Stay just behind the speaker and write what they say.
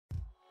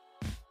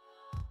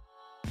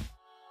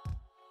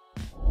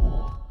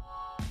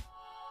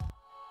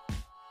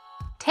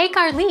Take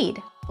our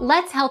lead.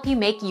 Let's help you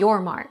make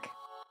your mark.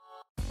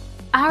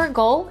 Our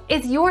goal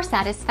is your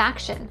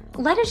satisfaction.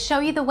 Let us show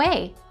you the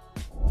way.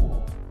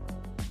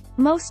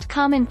 Most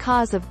common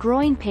cause of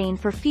groin pain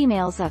for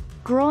females, a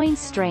groin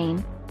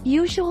strain,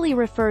 usually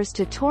refers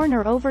to torn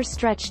or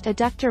overstretched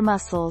adductor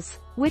muscles,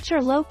 which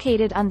are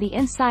located on the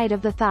inside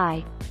of the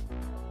thigh.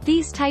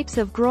 These types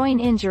of groin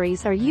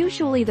injuries are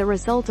usually the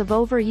result of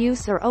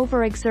overuse or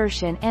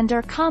overexertion and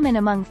are common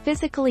among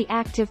physically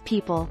active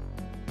people.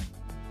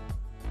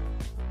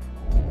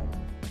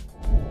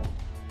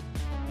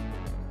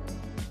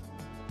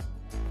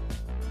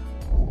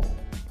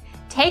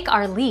 Take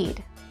our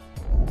lead.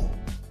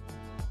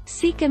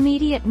 Seek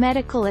immediate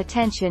medical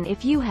attention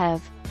if you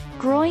have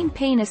groin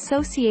pain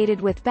associated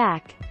with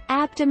back,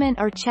 abdomen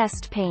or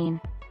chest pain.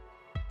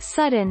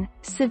 Sudden,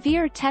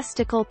 severe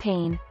testicle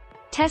pain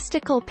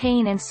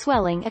and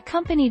swelling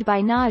accompanied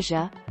by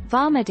nausea,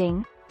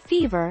 vomiting,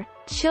 fever,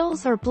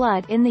 chills or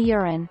blood in the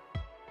urine.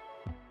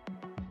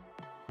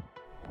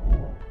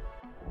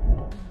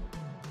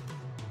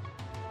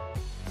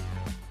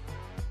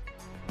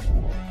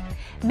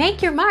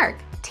 Make your mark.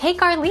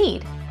 Take our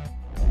lead.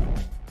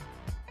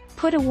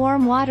 Put a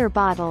warm water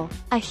bottle,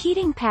 a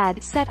heating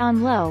pad set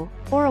on low,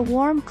 or a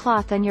warm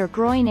cloth on your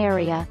groin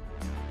area.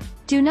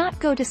 Do not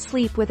go to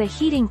sleep with a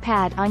heating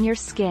pad on your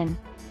skin.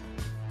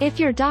 If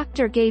your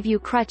doctor gave you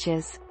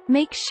crutches,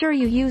 make sure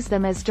you use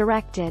them as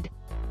directed.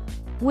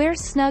 Wear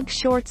snug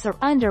shorts or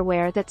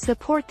underwear that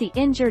support the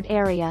injured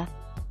area.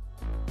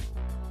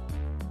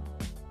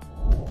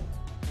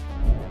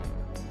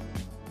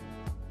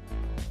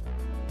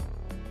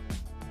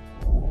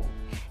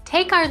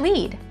 Take our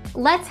lead.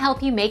 Let's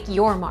help you make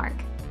your mark.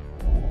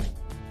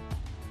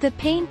 The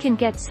pain can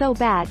get so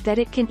bad that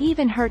it can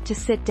even hurt to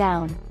sit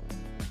down.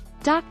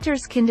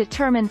 Doctors can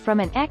determine from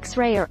an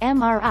X-ray or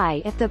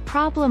MRI if the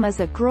problem is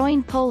a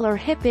groin pull or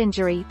hip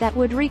injury that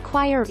would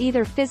require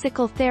either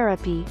physical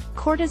therapy,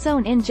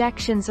 cortisone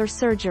injections or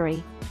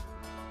surgery.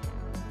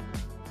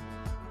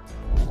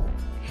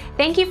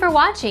 Thank you for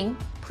watching.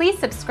 Please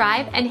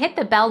subscribe and hit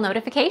the bell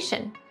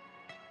notification.